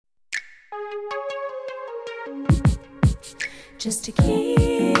just to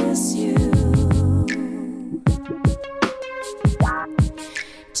kiss you,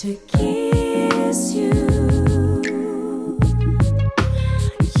 to kiss you.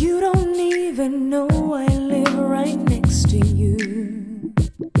 You don't even know I live right next to you.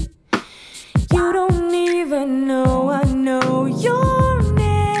 You don't even know I know your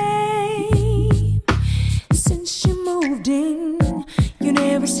name. Since you moved in, you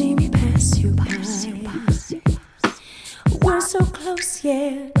never see me pass you by. We're so close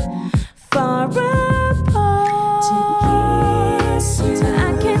yet far apart. To kiss you,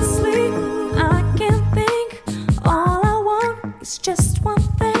 I can't sleep, I can't think. All I want is just one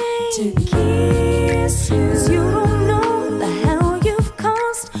thing, to kiss you. 'Cause you don't know the hell you've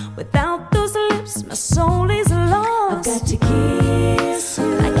caused. Without those lips, my soul is lost. I've got to kiss you,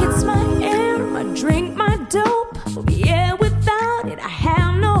 like it's my air, my drink, my dope. Yeah, without it, I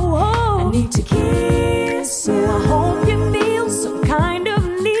have no hope. I need to kiss you. I hope you feel some kind of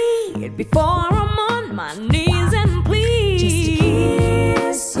need before I'm on my knees and plead. Just to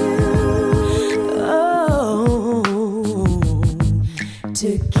kiss you. Oh, to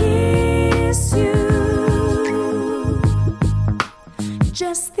kiss you.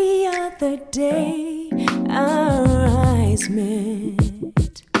 Just the other day, our eyes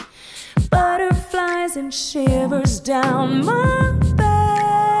met. Butterflies and shivers down my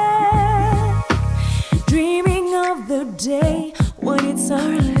back. Dreaming of the day when it's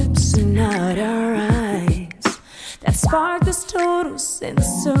our lips and not our eyes that spark this total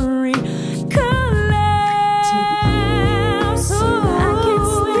sensory collapse. I can't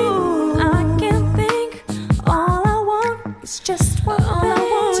sleep, I can't think. All I want is just one thing. All I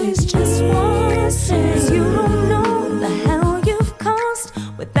want is just one thing. 'Cause you don't know the hell you've caused.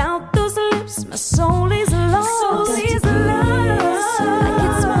 Without those lips, my soul is lost. Like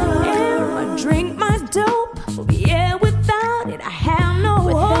it's my air, my drink, my dope. Yeah, without it, I have no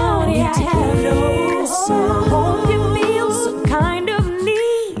hope. I have no hope. I hope you feel some kind of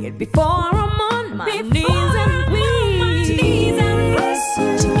need before I'm on my knees and plead.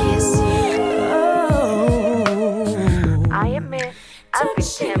 To kiss you. Oh, I admit, I've been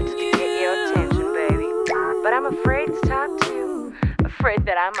tempted to get your attention, baby. But I'm afraid to talk to you. Afraid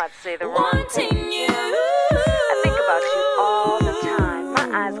that I might say the wrong thing. wanting you. I think about you all the time. My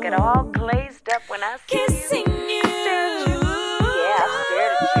eyes get all glazed up when I see Kissing you. you. Stare at you. Yeah, I've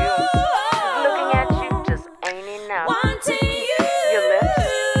stared at you. Looking at you just ain't enough. Wanting you. Your lips,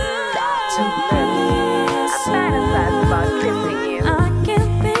 your lips. I fantasize about kissing you. I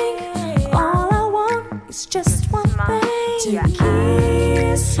can't think. All I want is just one thing, to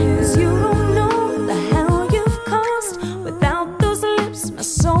kiss you. 'Cause you don't know the hell you've caused. Without those lips, my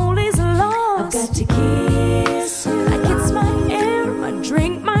soul is lost. I've got to kiss you, like it's my air, my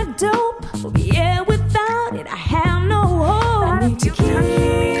drink, my dope. Yeah, without it, I have no hope. I need to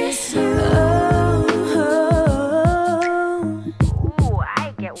kiss you. Ooh,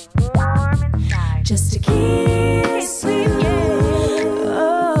 I get warm inside. Just to kiss